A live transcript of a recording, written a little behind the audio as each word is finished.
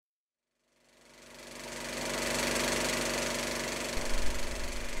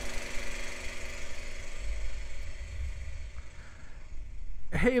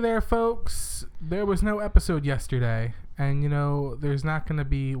Hey there, folks. There was no episode yesterday, and there's not going to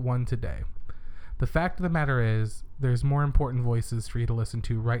be one today. The fact of the matter is, there's more important voices for you to listen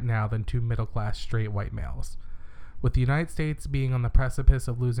to right now than two middle-class straight white males. With the United States being on the precipice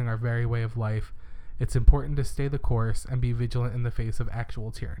of losing our very way of life, it's important to stay the course and be vigilant in the face of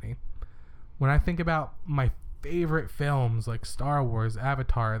actual tyranny. When I think about my favorite films like Star Wars,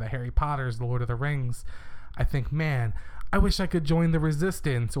 Avatar, the Harry Potters, the Lord of the Rings, I think, man, I wish I could join the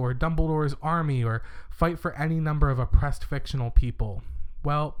Resistance or Dumbledore's army or fight for any number of oppressed fictional people.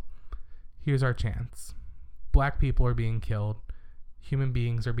 Well, here's our chance. Black people are being killed. Human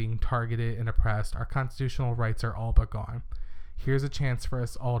beings are being targeted and oppressed. Our constitutional rights are all but gone. Here's a chance for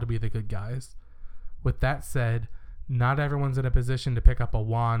us all to be the good guys. With that said, not everyone's in a position to pick up a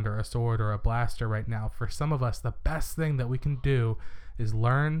wand or a sword or a blaster right now. For some of us, the best thing that we can do is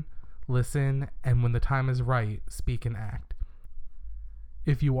learn, listen, and when the time is right, speak and act.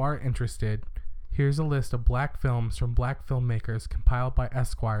 If you are interested, here's a list of black films from black filmmakers compiled by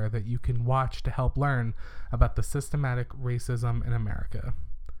Esquire that you can watch to help learn about the systematic racism in America.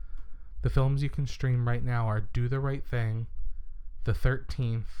 The films you can stream right now are Do the Right Thing, The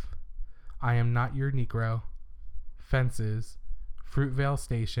 13th, I Am Not Your Negro, Fences, Fruitvale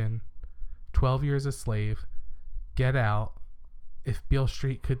Station, 12 Years a Slave, Get Out, If Beale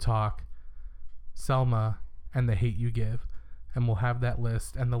Street Could Talk, Selma, and The Hate You Give. And we'll have that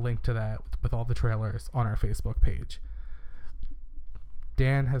list and the link to that with all the trailers on our Facebook page.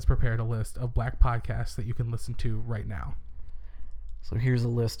 Dan has prepared a list of black podcasts that you can listen to right now. So here's a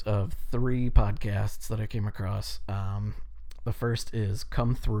list of 3 podcasts that I came across. The first is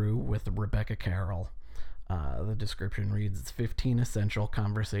Come Through with Rebecca Carroll. The description reads, it's 15 essential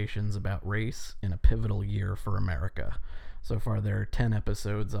conversations about race in a pivotal year for America. So far, there are 10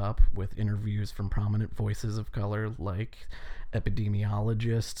 episodes up with interviews from prominent voices of color like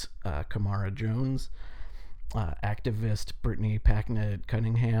epidemiologist Kamara Jones, activist Brittany Packnett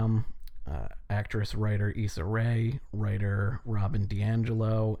Cunningham, actress-writer Issa Rae, writer Robin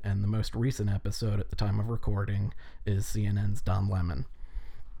DiAngelo, and the most recent episode at the time of recording is CNN's Don Lemon.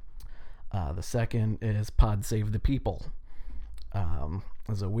 The second is Pod Save the People.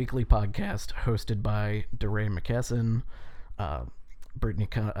 It's a weekly podcast hosted by DeRay McKesson,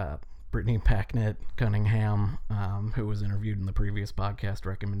 Brittany Packnett Cunningham, who was interviewed in the previous podcast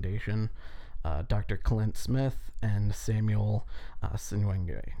recommendation, Dr. Clint Smith, and Samuel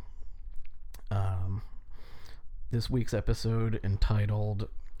Sinwenge. This week's episode, entitled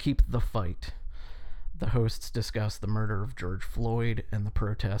Keep the Fight, the hosts discuss the murder of George Floyd and the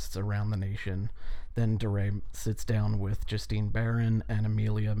protests around the nation. Then DeRay sits down with Justine Barron and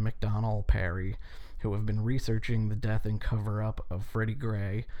Amelia McDonnell Perry, who have been researching the death and cover-up of Freddie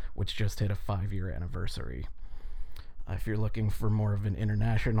Gray, which just hit a 5-year anniversary. If you're looking for more of an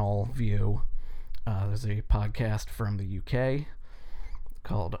international view, there's a podcast from the UK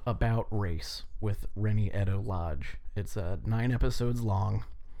called About Race with Rennie Edo-Lodge. It's 9 episodes long.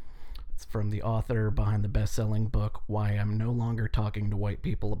 It's from the author behind the best-selling book, Why I'm No Longer Talking to White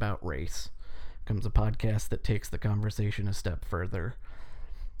People About Race. Comes a podcast that takes the conversation a step further,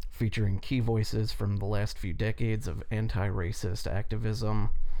 featuring key voices from the last few decades of anti-racist activism.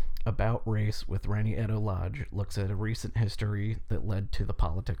 About Race with Rennie Edo-Lodge looks at a recent history that led to the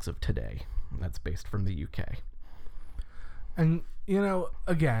politics of today. That's based from the UK. And,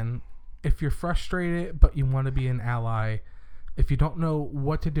 again, if you're frustrated but you want to be an ally, if you don't know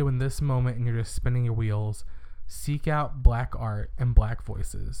what to do in this moment and you're just spinning your wheels, seek out black art and black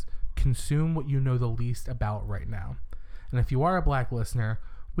voices. Consume what you know the least about right now. And if you are a black listener,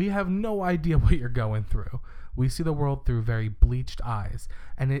 we have no idea what you're going through. We see the world through very bleached eyes,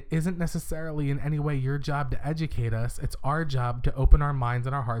 and it isn't necessarily in any way your job to educate us. It's our job to open our minds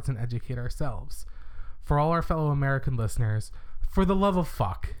and our hearts and educate ourselves. For all our fellow American listeners, for the love of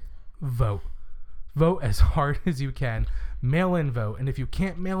fuck, vote. Vote as hard as you can. Mail in vote. And if you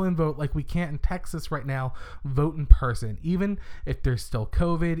can't mail in vote like we can't in Texas right now, vote in person. Even if there's still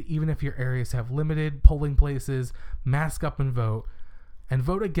COVID, even if your areas have limited polling places, mask up and vote. And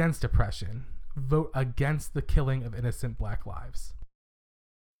vote against oppression. Vote against the killing of innocent black lives.